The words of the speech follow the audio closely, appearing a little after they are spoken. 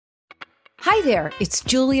Hi there, it's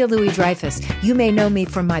Julia Louis-Dreyfus. You may know me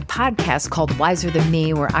from my podcast called Wiser Than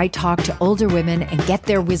Me, where I talk to older women and get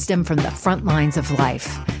their wisdom from the front lines of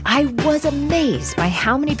life. I was amazed by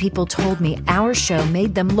how many people told me our show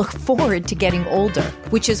made them look forward to getting older,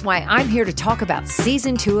 which is why I'm here to talk about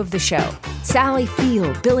season 2 of the show. Sally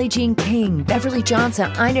Field, Billie Jean King, Beverly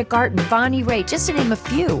Johnson, Ina Garten, Bonnie Raitt, just to name a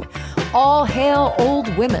few. All hail old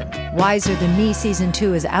women. Wiser Than Me season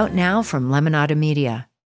 2 is out now from Lemonada Media.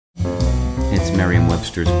 It's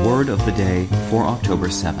Merriam-Webster's Word of the Day for October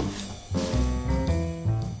 7th.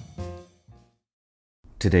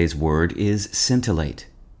 Today's word is scintillate,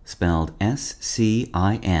 spelled S-C-I-N-T-I-L-L-A-T-E.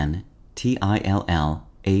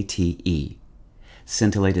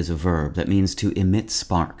 Scintillate is a verb that means to emit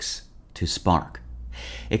sparks, to spark.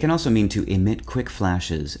 It can also mean to emit quick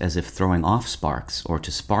flashes, as if throwing off sparks, or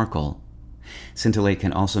to sparkle. Scintillate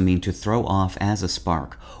can also mean to throw off as a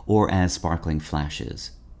spark, or as sparkling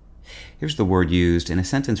flashes. Here's the word used in a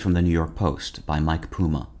sentence from the New York Post by Mike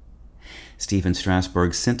Puma. Stephen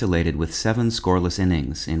Strasburg scintillated with 7 scoreless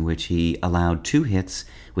innings, in which he allowed 2 hits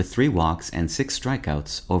with 3 walks and 6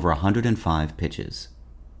 strikeouts over 105 pitches.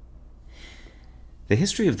 The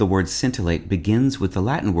history of the word scintillate begins with the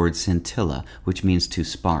Latin word scintilla, which means to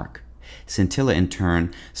spark. Scintilla, in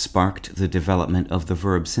turn, sparked the development of the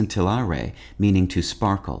verb scintillare, meaning to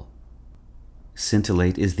sparkle.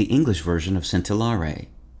 Scintillate is the English version of scintillare.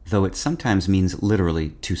 Though it sometimes means literally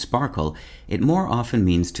to sparkle, it more often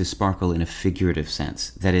means to sparkle in a figurative sense,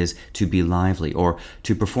 that is, to be lively or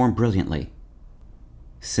to perform brilliantly.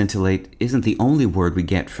 Scintillate isn't the only word we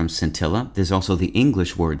get from scintilla. There's also the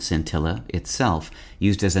English word scintilla itself,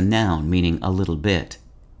 used as a noun meaning a little bit.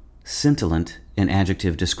 Scintillant, an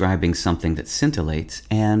adjective describing something that scintillates,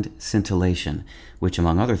 and scintillation, which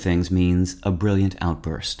among other things means a brilliant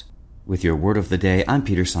outburst. With your Word of the Day, I'm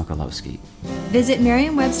Peter Sokolowski. Visit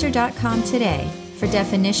Merriam-Webster.com today for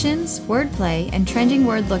definitions, wordplay, and trending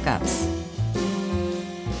word lookups.